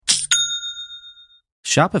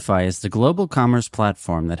Shopify is the global commerce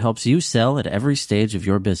platform that helps you sell at every stage of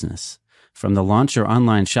your business. From the launch your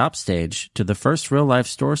online shop stage to the first real-life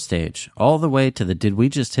store stage, all the way to the did we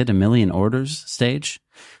just hit a million orders stage,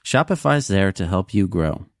 Shopify's there to help you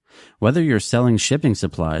grow. Whether you're selling shipping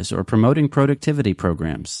supplies or promoting productivity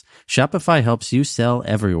programs, Shopify helps you sell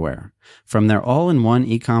everywhere. From their all-in-one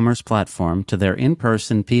e-commerce platform to their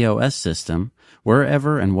in-person POS system,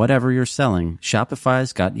 wherever and whatever you're selling,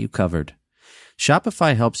 Shopify's got you covered.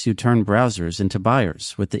 Shopify helps you turn browsers into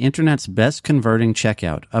buyers with the internet's best converting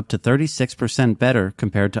checkout, up to 36% better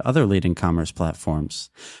compared to other leading commerce platforms.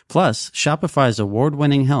 Plus, Shopify's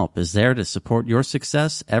award-winning help is there to support your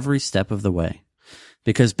success every step of the way.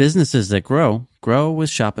 Because businesses that grow, grow with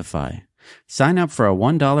Shopify. Sign up for a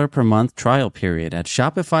 $1 per month trial period at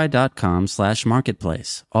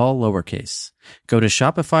shopify.com/marketplace, all lowercase. Go to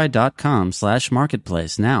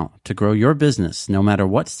shopify.com/marketplace now to grow your business no matter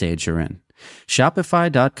what stage you're in.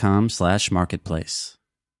 Shopify.com/marketplace.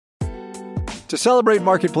 To celebrate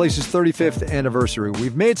Marketplace's 35th anniversary,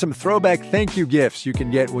 we've made some throwback thank you gifts you can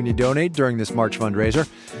get when you donate during this March fundraiser.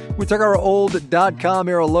 We took our old .com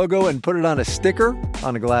era logo and put it on a sticker,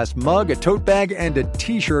 on a glass mug, a tote bag, and a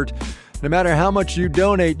t-shirt. No matter how much you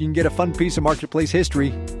donate, you can get a fun piece of Marketplace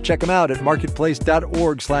history. Check them out at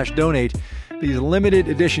marketplace.org/donate. These limited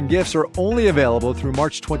edition gifts are only available through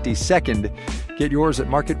March 22nd. Get yours at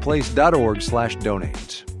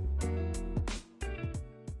marketplace.org/donate.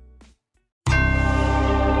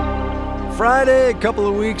 Friday, a couple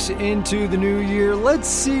of weeks into the new year. Let's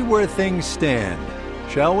see where things stand,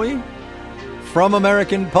 shall we? From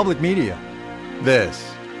American Public Media,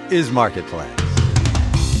 this is Marketplace.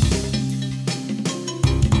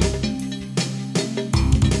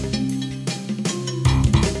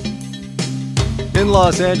 In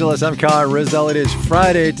Los Angeles, I'm Kyle Rizal. It is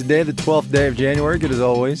Friday today, the 12th day of January. Good as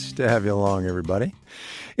always to have you along, everybody.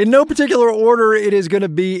 In no particular order, it is going to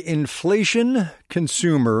be inflation,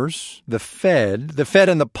 consumers, the Fed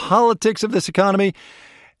and the politics of this economy,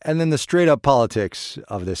 and then the straight-up politics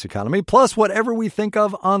of this economy, plus whatever we think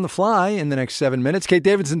of on the fly in the next 7 minutes. Kate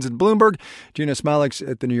Davidson's at Bloomberg, Gina Smilik's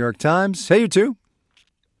at the New York Times. Hey, you two.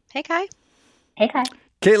 Hey, Kai. Hey, Kai.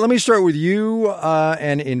 Kate, let me start with you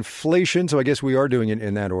and inflation. So I guess we are doing it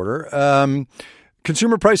in that order.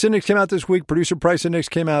 Consumer Price Index came out this week. Producer Price Index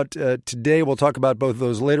came out today. We'll talk about both of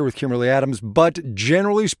those later with Kimberly Adams. But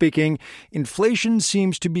generally speaking, inflation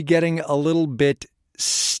seems to be getting a little bit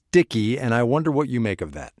sticky, and I wonder what you make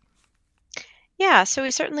of that. Yeah, so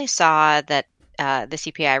we certainly saw that the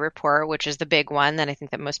CPI report, which is the big one that I think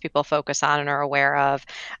that most people focus on and are aware of,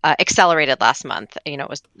 accelerated last month. You know, it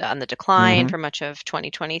was on the decline for much of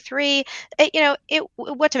 2023.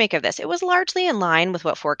 What to make of this? It was largely in line with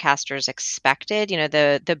what forecasters expected. You know,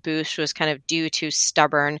 the boost was kind of due to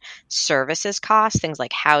stubborn services costs, things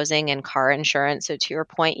like housing and car insurance. So to your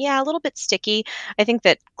point, yeah, a little bit sticky. I think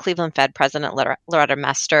that Cleveland Fed President Loretta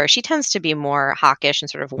Mester, she tends to be more hawkish and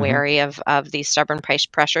sort of wary of these stubborn price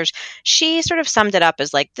pressures. She sort of summed it up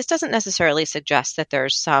as like, this doesn't necessarily suggest that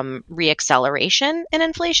there's some reacceleration in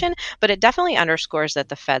inflation, but it definitely underscores that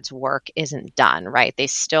the Fed's work isn't done, right? They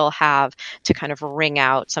still have to kind of wring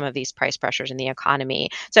out some of these price pressures in the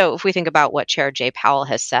economy. So if we think about what Chair Jay Powell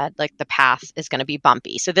has said, like the path is going to be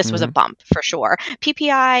bumpy. So this was a bump for sure.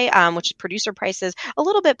 PPI, which is producer prices, a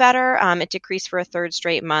little bit better. It decreased for a third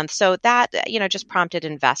straight month. So that, just prompted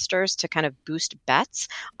investors to kind of boost bets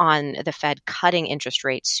on the Fed cutting interest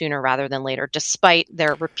rates sooner rather than later, despite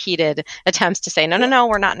their repeated attempts to say, no,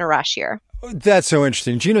 we're not in a rush here. That's so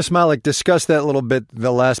interesting. Gina Smilik discussed that a little bit,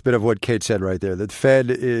 the last bit of what Kate said right there, that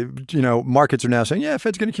Fed, markets are now saying, yeah,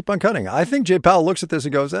 Fed's going to keep on cutting. I think Jay Powell looks at this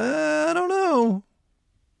and goes, I don't know.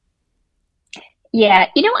 Yeah,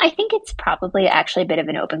 I think it's probably actually a bit of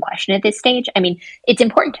an open question at this stage. I mean, it's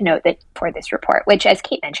important to note that for this report, which, as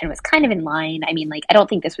Kate mentioned, was kind of in line. I mean, I don't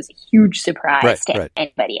think this was a huge surprise to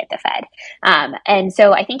anybody at the Fed. And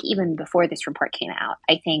so I think even before this report came out,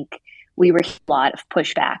 I think we were a lot of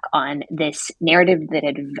pushback on this narrative that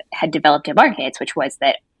had developed in markets, which was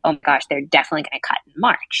that, oh my gosh, they're definitely going to cut in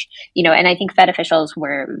March. And I think Fed officials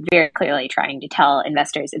were very clearly trying to tell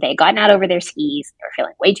investors that they had gotten out over their skis. They were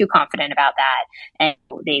feeling way too confident about that. And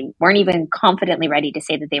they weren't even confidently ready to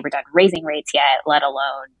say that they were done raising rates yet, let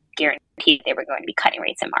alone guaranteed they were going to be cutting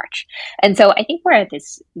rates in March. And so I think we're at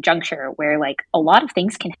this juncture where a lot of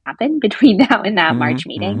things can happen between now and that March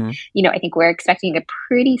meeting. I think we're expecting a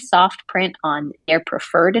pretty soft print on their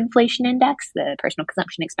preferred inflation index, the personal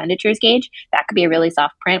consumption expenditures gauge. That could be a really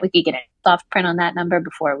soft print. We could get a soft print on that number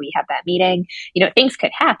before we have that meeting. Things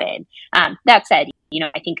could happen. That said,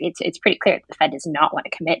 I think it's pretty clear that the Fed does not want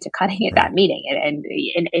to commit to cutting at that meeting, and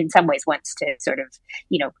in some ways wants to sort of,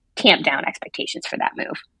 tamp down expectations for that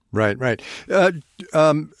move. Right.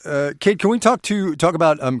 Kate, can we talk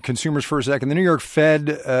about consumers for a second? The New York Fed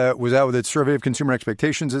was out with its survey of consumer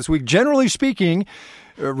expectations this week. Generally speaking,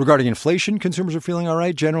 regarding inflation, consumers are feeling all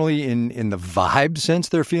right. Generally, in the vibe sense,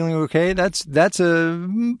 they're feeling okay. That's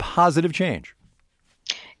a positive change.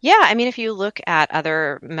 Yeah, I mean, if you look at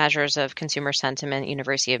other measures of consumer sentiment,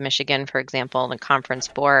 University of Michigan, for example, the Conference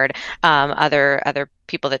Board, other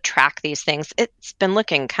people that track these things, it's been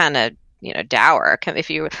looking kind of dour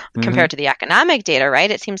if you compare it to the economic data,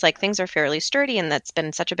 right? It seems like things are fairly sturdy, and that's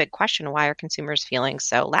been such a big question. Why are consumers feeling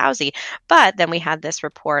so lousy? But then we had this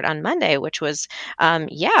report on Monday, which was,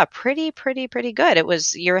 pretty good. It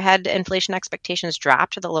was year-ahead inflation expectations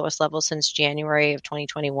dropped to the lowest level since January of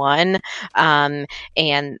 2021.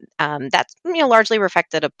 That's largely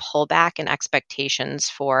reflected a pullback in expectations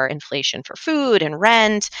for inflation for food and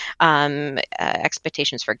rent.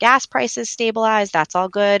 Expectations for gas prices stabilized. That's all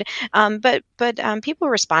good. But people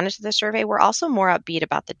who responded to the survey were also more upbeat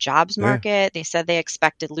about the jobs market. Yeah. They said they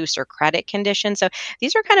expected looser credit conditions. So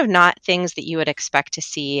these are kind of not things that you would expect to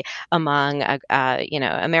see among,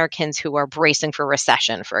 Americans who are bracing for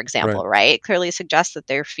recession, for example, right? It clearly suggests that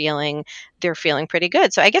they're feeling pretty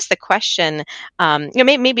good. So I guess the question,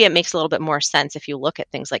 maybe it makes a little bit more sense if you look at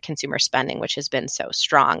things like consumer spending, which has been so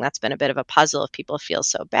strong. That's been a bit of a puzzle. If people feel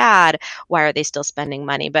so bad, why are they still spending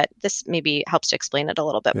money? But this maybe helps to explain it a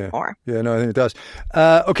little bit more. Yeah, no, I think it does.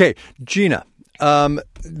 Okay, Gina,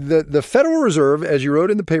 the Federal Reserve, as you wrote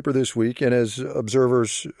in the paper this week, and as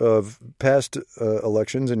observers of past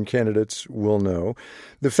elections and candidates will know,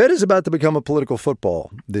 the Fed is about to become a political football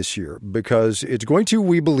this year because it's going to,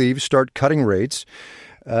 we believe, start cutting rates,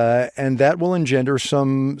 and that will engender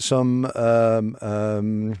some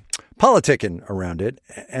politicking around it.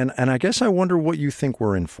 And I guess I wonder what you think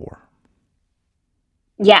we're in for.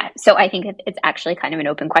 Yeah, so I think it's actually kind of an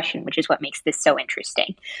open question, which is what makes this so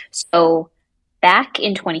interesting. So back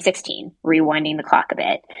in 2016, rewinding the clock a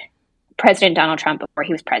bit, President Donald Trump, before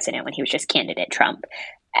he was president, when he was just candidate Trump,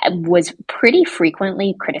 was pretty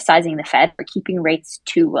frequently criticizing the Fed for keeping rates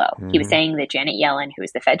too low. He was saying that Janet Yellen, who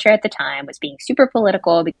was the Fed chair at the time, was being super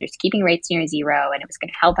political because keeping rates near zero, and it was going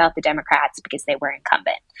to help out the Democrats because they were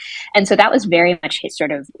incumbent. And so that was very much his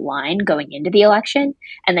sort of line going into the election.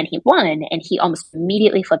 And then he won, and he almost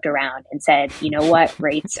immediately flipped around and said, you know what,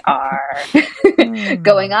 rates are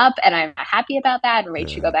going up, and I'm not happy about that, and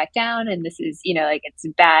rates should go back down, and this is, it's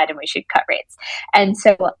bad, and we should cut rates. And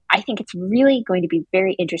so I think it's really going to be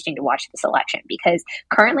very interesting to watch this election, because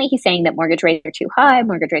currently he's saying that mortgage rates are too high,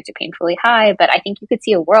 mortgage rates are painfully high, but I think you could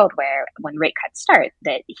see a world where when rate cuts start,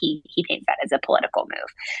 that he paints that as a political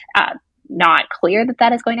move. Not clear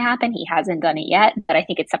that is going to happen. He hasn't done it yet, but I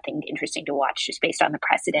think it's something interesting to watch just based on the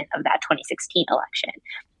precedent of that 2016 election.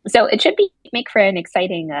 So it should make for an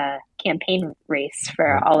exciting campaign race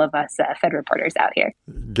for all of us Fed reporters out here.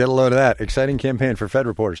 Get a load of that. Exciting campaign for Fed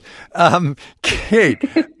reporters. Kate,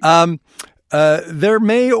 there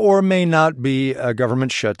may or may not be a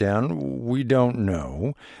government shutdown. We don't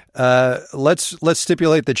know. Let's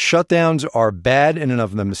stipulate that shutdowns are bad in and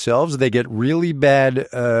of themselves. They get really bad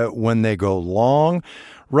when they go long.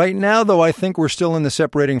 Right now, though, I think we're still in the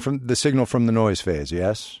separating from the signal from the noise phase.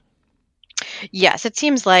 Yes? Yes, it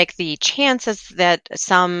seems like the chances that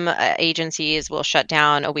some agencies will shut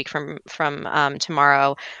down a week from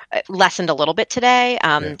tomorrow lessened a little bit today.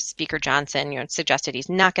 Speaker Johnson, suggested he's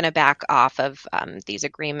not going to back off of these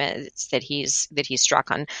agreements that he's struck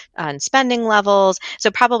on spending levels. So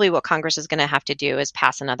probably what Congress is going to have to do is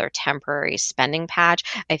pass another temporary spending patch.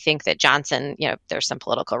 I think that Johnson, there's some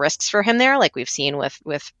political risks for him there, like we've seen with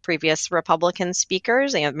previous Republican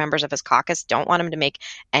speakers. Members of his caucus don't want him to make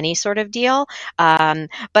any sort of deal. But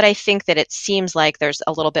I think that it seems like there's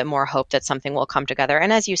a little bit more hope that something will come together.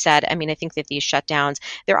 And as you said, I think that these shutdowns,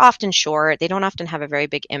 they're often short. They don't often have a very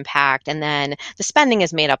big impact. And then the spending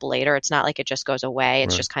is made up later. It's not like it just goes away.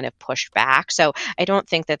 It's just kind of pushed back. So I don't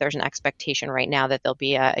think that there's an expectation right now that there'll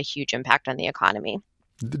be a huge impact on the economy.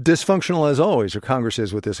 Dysfunctional as always, or Congress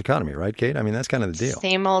is with this economy, right, Kate? That's kind of the deal.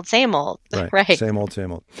 Same old. Right. Same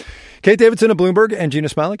old. Kate Davidson of Bloomberg and Gina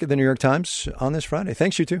Smilik at the New York Times on this Friday.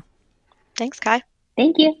 Thanks, you two. Thanks, Kai.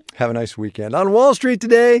 Thank you. Have a nice weekend. On Wall Street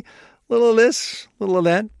today, little of this, little of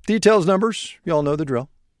that. Details, numbers, you all know the drill.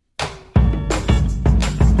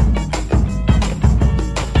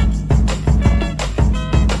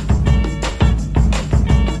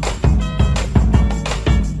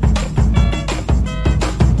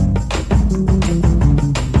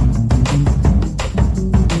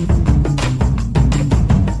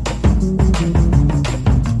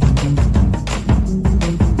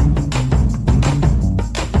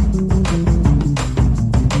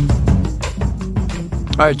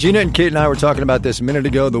 All right, Gina and Kate and I were talking about this a minute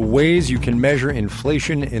ago, the ways you can measure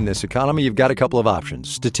inflation in this economy. You've got a couple of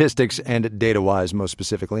options, statistics and data-wise, most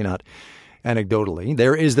specifically, not anecdotally.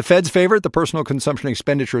 There is the Fed's favorite, the Personal Consumption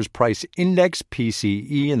Expenditures Price Index,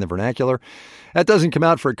 PCE in the vernacular. That doesn't come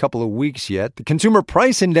out for a couple of weeks yet. The Consumer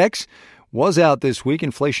Price Index was out this week.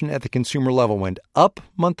 Inflation at the consumer level went up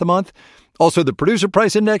month to month. Also, the Producer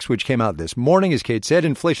Price Index, which came out this morning, as Kate said,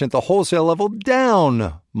 inflation at the wholesale level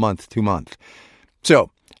down month to month.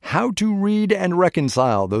 So, how to read and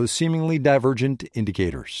reconcile those seemingly divergent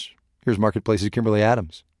indicators? Here's Marketplace's Kimberly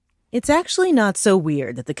Adams. It's actually not so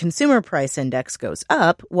weird that the Consumer Price Index goes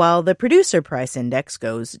up while the Producer Price Index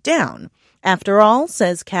goes down. After all,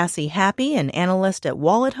 says Cassie Happy, an analyst at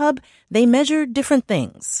Wallet Hub, they measure different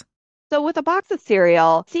things. So with a box of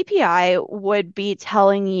cereal, CPI would be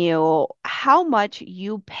telling you how much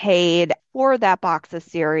you paid for that box of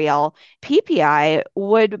cereal. PPI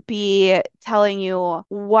would be telling you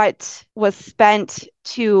what was spent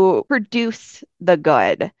to produce the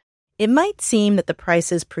good. It might seem that the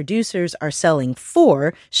prices producers are selling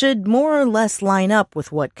for should more or less line up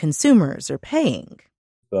with what consumers are paying.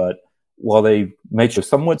 But while they may show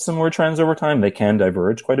somewhat similar trends over time, they can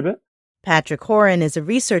diverge quite a bit. Patrick Horan is a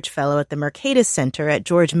research fellow at the Mercatus Center at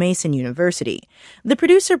George Mason University. The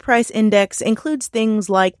Producer Price Index includes things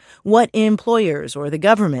like what employers or the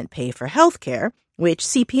government pay for health care, which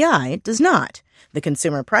CPI does not. The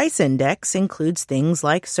Consumer Price Index includes things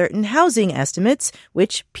like certain housing estimates,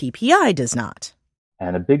 which PPI does not.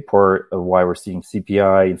 And a big part of why we're seeing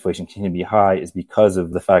CPI inflation continue to be high is because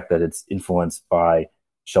of the fact that it's influenced by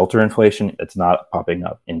shelter inflation. It's not popping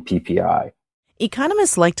up in PPI.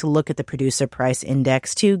 Economists like to look at the Producer Price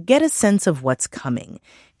Index to get a sense of what's coming.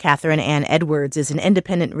 Catherine Ann Edwards is an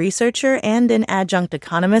independent researcher and an adjunct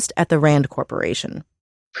economist at the Rand Corporation.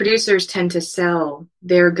 Producers tend to sell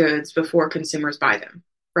their goods before consumers buy them,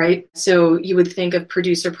 right? So you would think of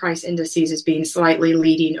producer price indices as being slightly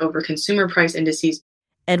leading over consumer price indices.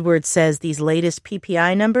 Edwards says these latest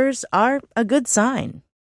PPI numbers are a good sign.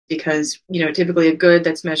 Because, typically a good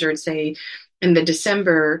that's measured, say, in the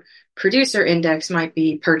December producer index might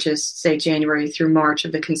be purchased, say, January through March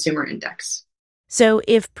of the consumer index. So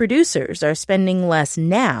if producers are spending less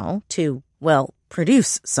now to,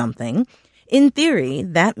 produce something, in theory,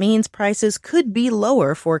 that means prices could be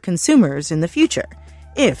lower for consumers in the future,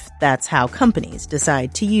 if that's how companies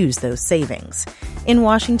decide to use those savings. In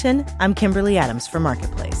Washington, I'm Kimberly Adams for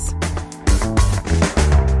Marketplace.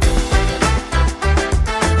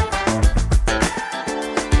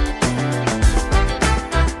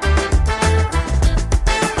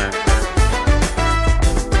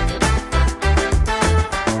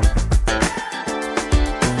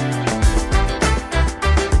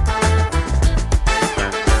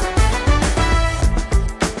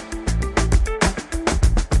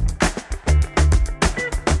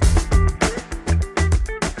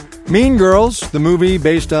 Mean Girls, the movie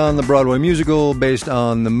based on the Broadway musical, based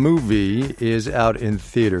on the movie, is out in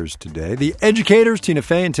theaters today. The educators, Tina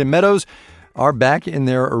Fey and Tim Meadows, are back in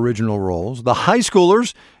their original roles. The high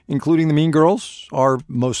schoolers, including the Mean Girls, are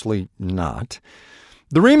mostly not.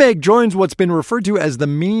 The remake joins what's been referred to as the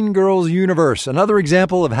Mean Girls universe, another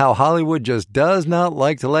example of how Hollywood just does not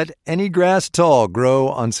like to let any grass tall grow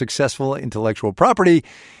on successful intellectual property,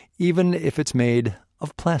 even if it's made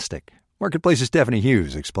of plastic. Marketplace's Stephanie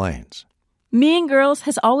Hughes explains. Mean Girls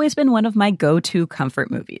has always been one of my go-to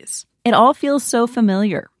comfort movies. It all feels so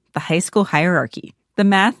familiar. The high school hierarchy, the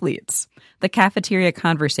mathletes, the cafeteria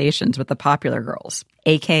conversations with the popular girls,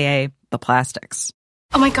 a.k.a. the plastics.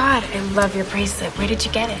 Oh my God, I love your bracelet. Where did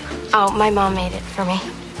you get it? Oh, my mom made it for me.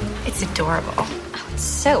 It's adorable. Oh, it's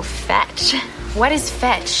so fetch. What is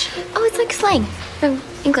fetch? Oh, it's like slang from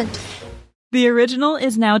England. The original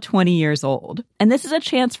is now 20 years old, and this is a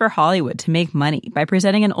chance for Hollywood to make money by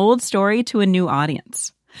presenting an old story to a new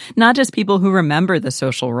audience. Not just people who remember the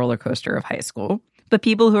social roller coaster of high school, but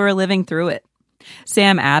people who are living through it.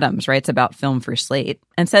 Sam Adams writes about film for Slate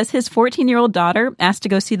and says his 14-year-old daughter asked to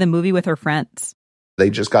go see the movie with her friends. They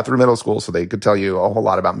just got through middle school, so they could tell you a whole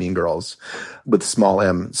lot about Mean Girls with small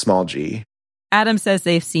m, small g. Adams says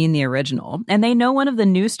they've seen the original, and they know one of the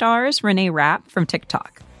new stars, Renee Rapp, from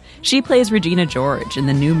TikTok. She plays Regina George in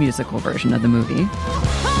the new musical version of the movie.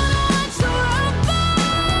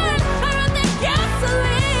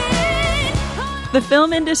 The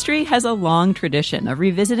film industry has a long tradition of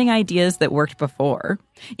revisiting ideas that worked before,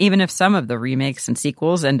 even if some of the remakes and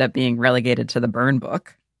sequels end up being relegated to the burn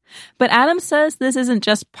book. But Adams says this isn't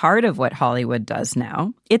just part of what Hollywood does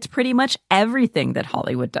now. It's pretty much everything that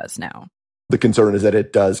Hollywood does now. The concern is that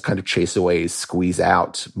it does kind of chase away, squeeze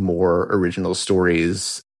out more original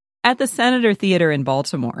stories. At the Senator Theater in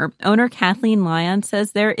Baltimore, owner Kathleen Lyon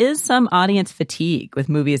says there is some audience fatigue with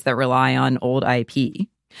movies that rely on old IP.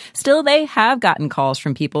 Still, they have gotten calls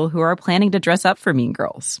from people who are planning to dress up for Mean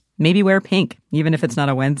Girls. Maybe wear pink, even if it's not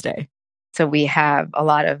a Wednesday. So we have a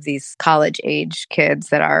lot of these college-age kids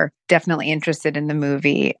that are definitely interested in the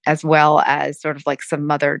movie, as well as sort of like some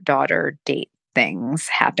mother-daughter date things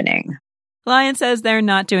happening. Lyon says they're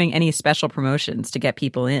not doing any special promotions to get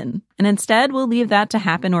people in, and instead will leave that to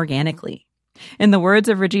happen organically. In the words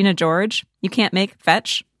of Regina George, you can't make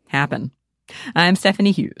fetch happen. I'm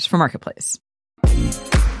Stephanie Hughes for Marketplace.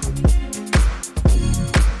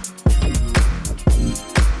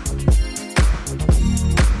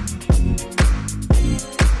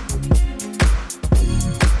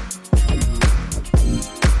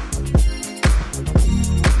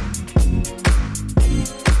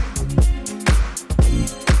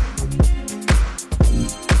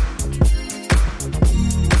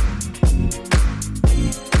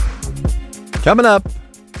 Coming up.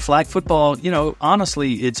 Flag football,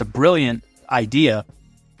 honestly, it's a brilliant idea.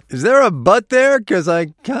 Is there a but there? Because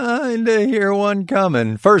I kind of hear one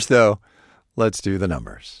coming. First, though, let's do the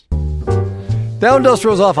numbers. Dow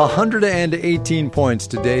Industrial's off 118 points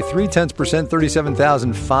today, 0.3%,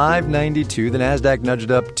 37,592. The Nasdaq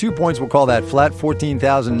nudged up 2 points. We'll call that flat,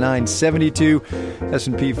 14,972.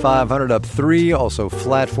 S&P 500 up 3, also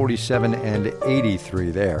flat,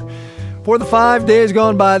 47,83 there. For the 5 days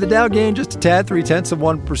gone by, the Dow gained just a tad,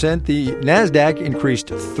 0.3%. The Nasdaq increased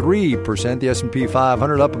 3%. The S&P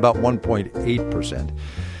 500 up about 1.8%.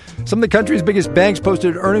 Some of the country's biggest banks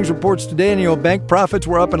posted earnings reports today, and bank profits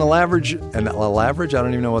were up an average, I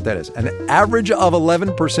don't even know what that is, an average of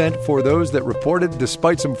 11% for those that reported,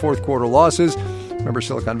 despite some fourth quarter losses. Remember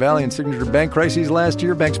Silicon Valley and Signature Bank crises last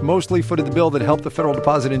year? Banks mostly footed the bill that helped the Federal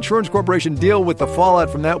Deposit Insurance Corporation deal with the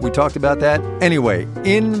fallout from that. We talked about that. Anyway,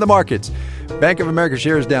 in the markets, Bank of America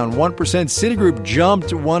shares down 1%. Citigroup jumped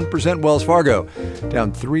 1%. Wells Fargo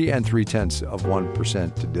down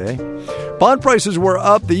 3.3% today. Bond prices were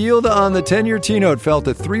up. The yield on the 10-year T-note fell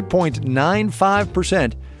to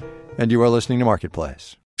 3.95%. And you are listening to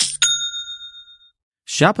Marketplace.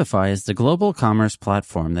 Shopify is the global commerce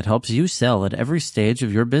platform that helps you sell at every stage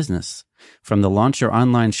of your business. From the launch your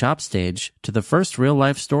online shop stage to the first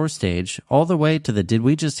real-life store stage, all the way to the did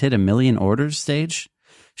we just hit 1 million orders stage,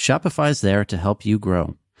 Shopify's there to help you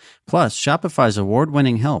grow. Plus, Shopify's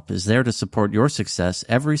award-winning help is there to support your success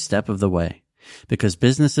every step of the way. Because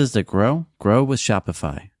businesses that grow, grow with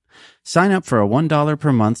Shopify. Sign up for a $1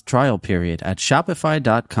 per month trial period at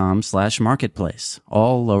shopify.com/marketplace,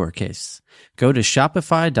 all lowercase. Go to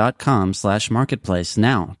shopify.com/marketplace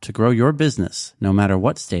now to grow your business, no matter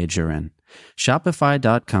what stage you're in.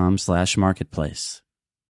 Shopify.com/marketplace.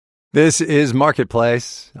 This is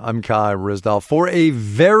Marketplace. I'm Kai Rizdal. For a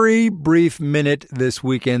very brief minute this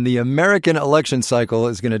weekend, the American election cycle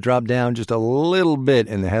is going to drop down just a little bit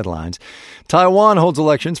in the headlines. Taiwan holds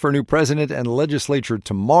elections for a new president and legislature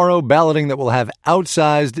tomorrow, balloting that will have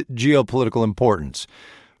outsized geopolitical importance.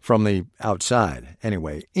 From the outside,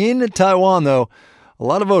 anyway. In Taiwan, though, a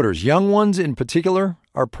lot of voters, young ones in particular,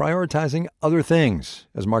 are prioritizing other things.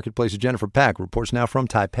 As Marketplace's Jennifer Pack reports now from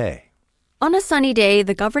Taipei. On a sunny day,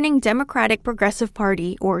 the governing Democratic Progressive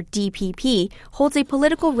Party, or DPP, holds a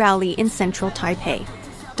political rally in central Taipei.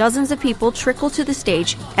 Dozens of people trickle to the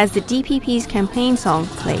stage as the DPP's campaign song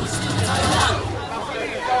plays.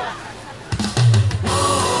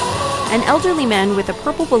 An elderly man with a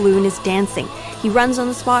purple balloon is dancing. He runs on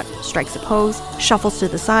the spot, strikes a pose, shuffles to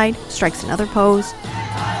the side, strikes another pose.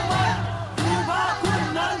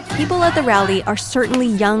 People at the rally are certainly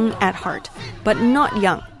young at heart, but not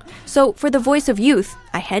young. So, for the voice of youth,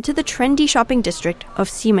 I head to the trendy shopping district of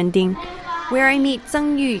Ximending, where I meet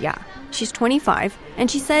Zheng Yuya. She's 25, and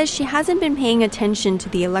she says she hasn't been paying attention to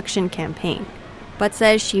the election campaign, but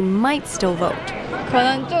says she might still vote.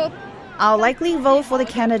 I'll likely vote for the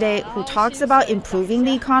candidate who talks about improving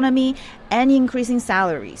the economy and increasing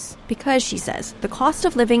salaries. Because, she says, the cost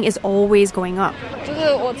of living is always going up.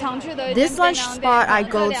 This lunch spot I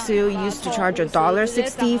go to used to charge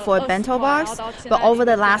 $1.60 for a bento box, but over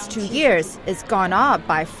the last 2 years, it's gone up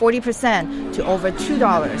by 40% to over $2.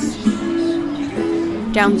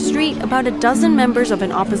 Down the street, about a dozen members of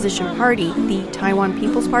an opposition party, the Taiwan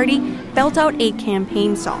People's Party, belt out a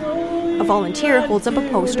campaign song. A volunteer holds up a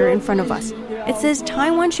poster in front of us. It says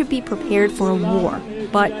Taiwan should be prepared for a war,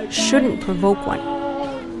 but shouldn't provoke one.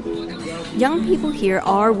 Young people here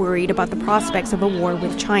are worried about the prospects of a war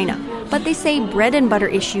with China, but they say bread and butter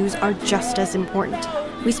issues are just as important.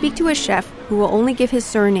 We speak to a chef who will only give his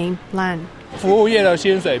surname Lan.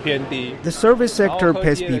 The service sector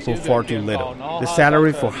pays people far too little. The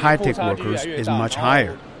salary for high-tech workers is much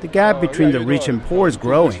higher. The gap between the rich and poor is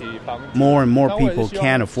growing. More and more people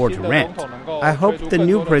can't afford to rent. I hope the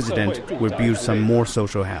new president will build some more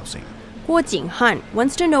social housing. Guo Jinghan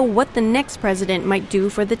wants to know what the next president might do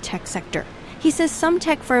for the tech sector. He says some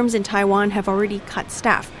tech firms in Taiwan have already cut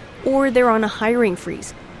staff, or they're on a hiring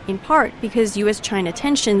freeze, in part because U.S.-China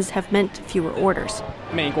tensions have meant fewer orders.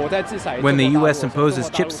 When the U.S. imposes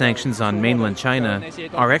chip sanctions on mainland China,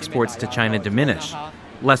 our exports to China diminish.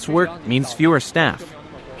 Less work means fewer staff.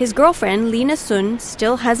 His girlfriend, Lina Sun,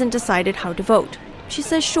 still hasn't decided how to vote. She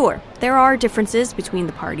says, sure, there are differences between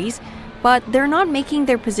the parties, but they're not making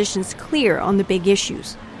their positions clear on the big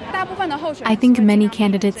issues. I think many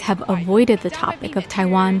candidates have avoided the topic of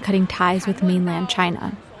Taiwan cutting ties with mainland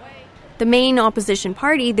China. The main opposition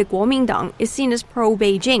party, the Kuomintang, is seen as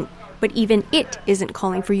pro-Beijing, but even it isn't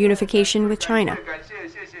calling for unification with China.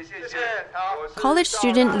 College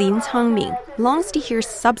student Lin Changming longs to hear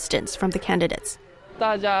substance from the candidates.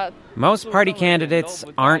 Most party candidates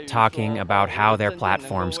aren't talking about how their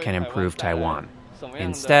platforms can improve Taiwan.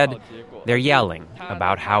 Instead, they're yelling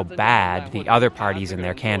about how bad the other parties and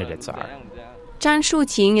their candidates are. Zhan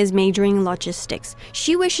Shuqing is majoring in logistics.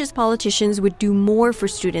 She wishes politicians would do more for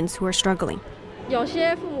students who are struggling.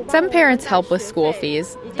 Some parents help with school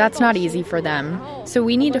fees. That's not easy for them, so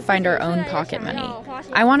we need to find our own pocket money.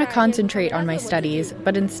 I want to concentrate on my studies,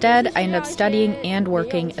 but instead I end up studying and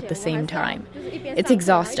working at the same time. It's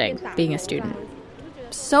exhausting being a student.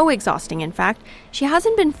 So exhausting, in fact, she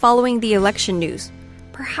hasn't been following the election news.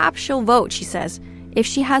 Perhaps she'll vote, she says, if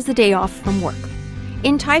she has the day off from work.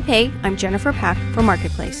 In Taipei, I'm Jennifer Pack for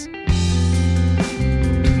Marketplace.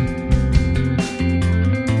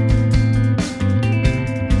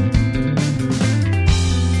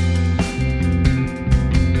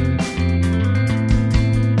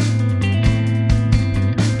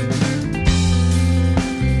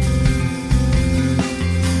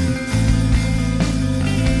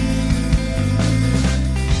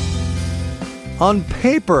 On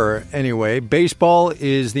paper, anyway, baseball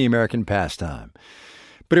is the American pastime.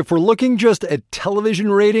 But if we're looking just at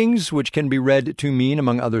television ratings, which can be read to mean,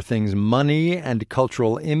 among other things, money and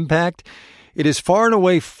cultural impact, it is far and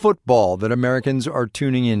away football that Americans are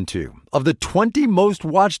tuning into. Of the 20 most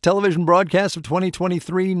watched television broadcasts of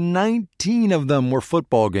 2023, 19 of them were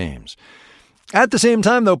football games. At the same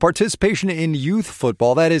time, though, participation in youth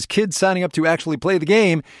football, that is, kids signing up to actually play the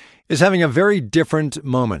game, is having a very different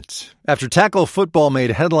moment. After tackle football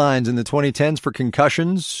made headlines in the 2010s for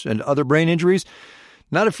concussions and other brain injuries,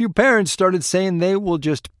 not a few parents started saying they will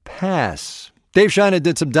just pass. Dave Scheina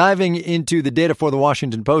did some diving into the data for the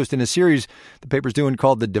Washington Post in a series the paper's doing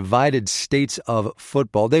called The Divided States of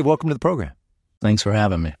Football. Dave, welcome to the program. Thanks for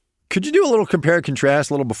having me. Could you do a little compare and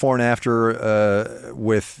contrast, a little before and after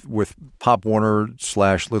with Pop Warner /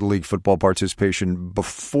 Little League football participation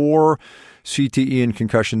before CTE and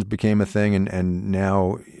concussions became a thing and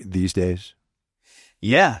now these days?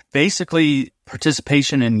 Yeah, basically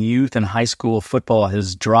participation in youth and high school football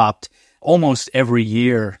has dropped almost every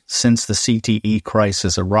year since the CTE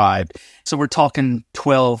crisis arrived. So we're talking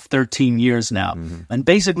 12, 13 years now. Mm-hmm. And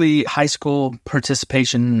basically high school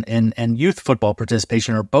participation and youth football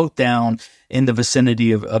participation are both down in the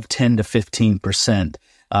vicinity of 10 to 15%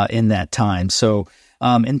 in that time. So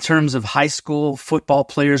in terms of high school football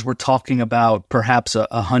players, we're talking about perhaps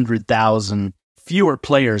 100,000 fewer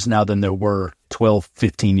players now than there were 12,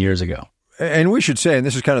 15 years ago. And we should say, and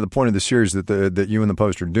this is kind of the point of the series that you and the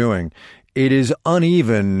Post are doing, it is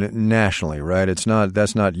uneven nationally, right?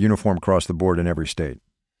 That's not uniform across the board in every state.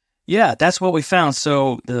 Yeah, that's what we found.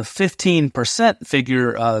 So the 15%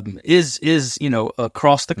 figure is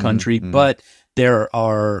across the country, mm-hmm. but there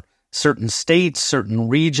are certain states, certain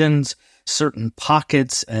regions, certain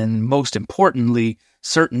pockets, and most importantly,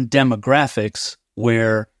 certain demographics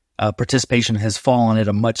where participation has fallen at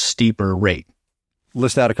a much steeper rate.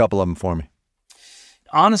 List out a couple of them for me.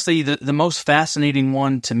 Honestly, the most fascinating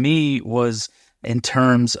one to me was in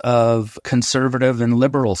terms of conservative and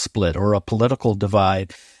liberal split or a political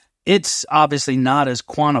divide. It's obviously not as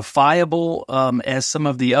quantifiable as some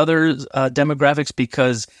of the other demographics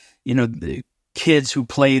because, the kids who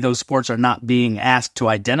play those sports are not being asked to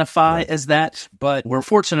identify as that. But we're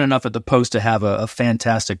fortunate enough at the Post to have a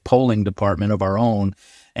fantastic polling department of our own.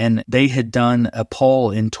 And they had done a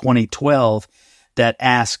poll in 2012 that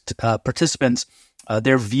asked participants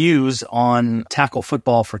their views on tackle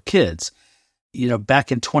football for kids.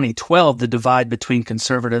 back in 2012, the divide between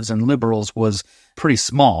conservatives and liberals was pretty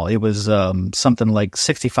small. It was something like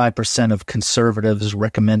 65% of conservatives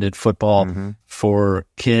recommended football for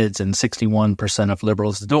kids and 61% of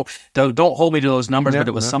liberals. Don't hold me to those numbers, but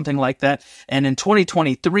it was something like that. And in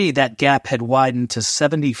 2023, that gap had widened to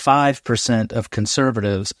 75% of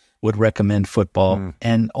conservatives would recommend football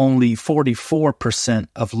and only 44%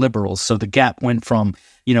 of liberals. So the gap went from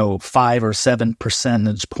 5 or 7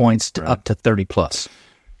 percentage points up to 30 plus.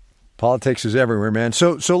 Politics is everywhere, man.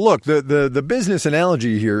 So look, the business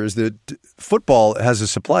analogy here is that football has a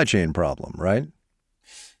supply chain problem, right?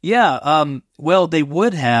 Yeah. Well, they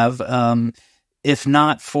would have, if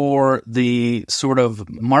not for the sort of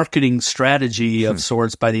marketing strategy of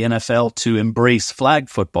sorts by the NFL to embrace flag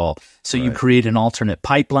football. So you create an alternate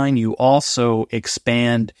pipeline. You also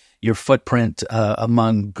expand your footprint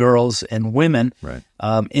among girls and women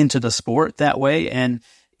into the sport that way. And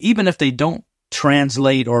even if they don't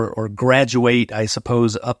translate or graduate, I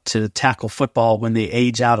suppose, up to tackle football when they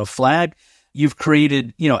age out of flag, you've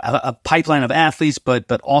created, a pipeline of athletes,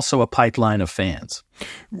 but also a pipeline of fans.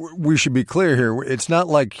 We should be clear here. It's not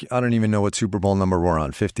like, I don't even know what Super Bowl number we're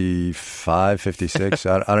on, 55, 56?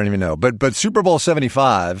 I don't even know. But Super Bowl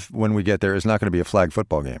 75, when we get there, is not going to be a flag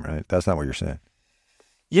football game, right? That's not what you're saying.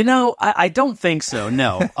 I don't think so,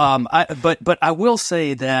 no. But I will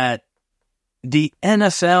say that the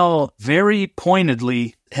NFL very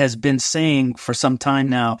pointedly has been saying for some time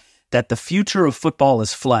now that the future of football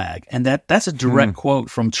is flag. And that's a direct quote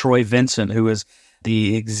from Troy Vincent, who is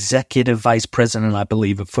the executive vice president, I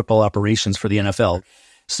believe, of football operations for the NFL.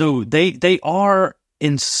 So they are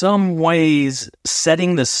in some ways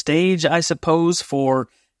setting the stage, I suppose, for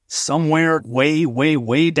somewhere way, way,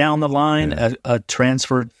 way down the line, a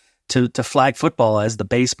transfer to flag football as the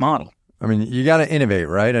base model. I mean, you got to innovate,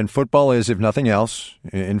 right? And football is, if nothing else,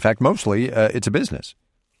 in fact, mostly, it's a business.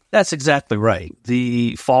 That's exactly right.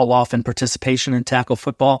 The fall off in participation in tackle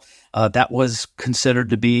football, that was considered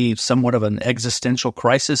to be somewhat of an existential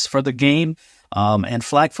crisis for the game. And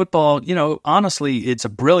flag football, honestly, it's a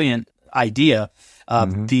brilliant idea.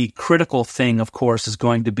 The critical thing, of course, is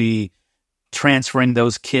going to be transferring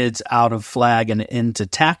those kids out of flag and into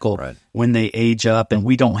tackle when they age up. And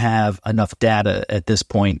we don't have enough data at this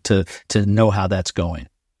point to know how that's going.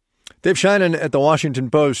 Dave Sheinin at the Washington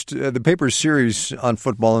Post. The paper's series on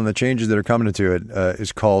football and the changes that are coming into it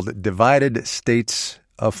is called Divided States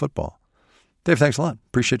of Football. Dave, thanks a lot.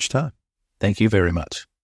 Appreciate your time. Thank you very much.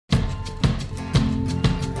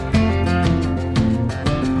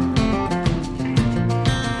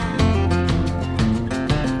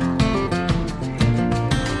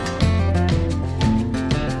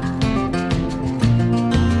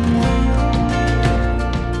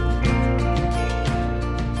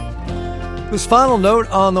 This final note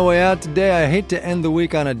on the way out today, I hate to end the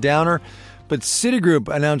week on a downer, but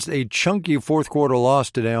Citigroup announced a chunky fourth quarter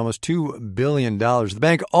loss today, almost $2 billion. The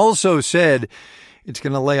bank also said it's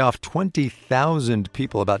going to lay off 20,000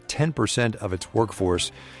 people, about 10% of its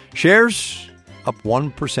workforce. Shares up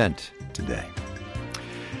 1% today.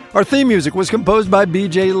 Our theme music was composed by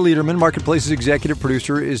B.J. Lederman. Marketplace's executive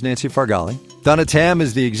producer is Nancy Fargali. Donna Tam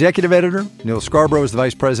is the executive editor. Neil Scarborough is the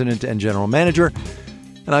vice president and general manager.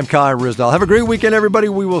 And I'm Kai Ryssdal. Have a great weekend, everybody.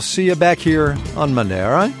 We will see you back here on Monday,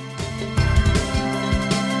 all right?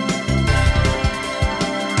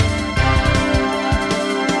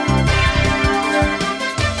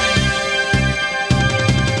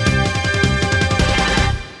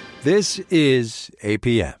 This is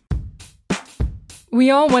APM.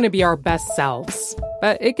 We all want to be our best selves,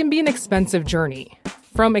 but it can be an expensive journey.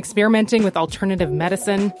 From experimenting with alternative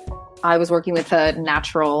medicine, I was working with a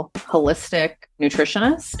natural, holistic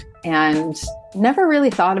nutritionist and never really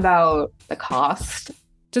thought about the cost.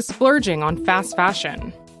 To splurging on fast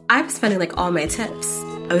fashion. I was spending all my tips.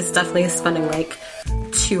 I was definitely spending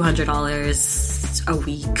 $200 a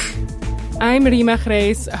week. I'm Rima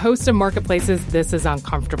Jerez, host of Marketplace's This Is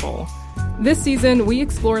Uncomfortable. This season, we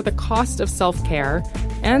explore the cost of self-care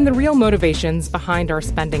and the real motivations behind our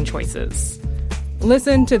spending choices.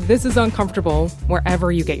 Listen to This Is Uncomfortable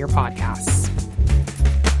wherever you get your podcasts.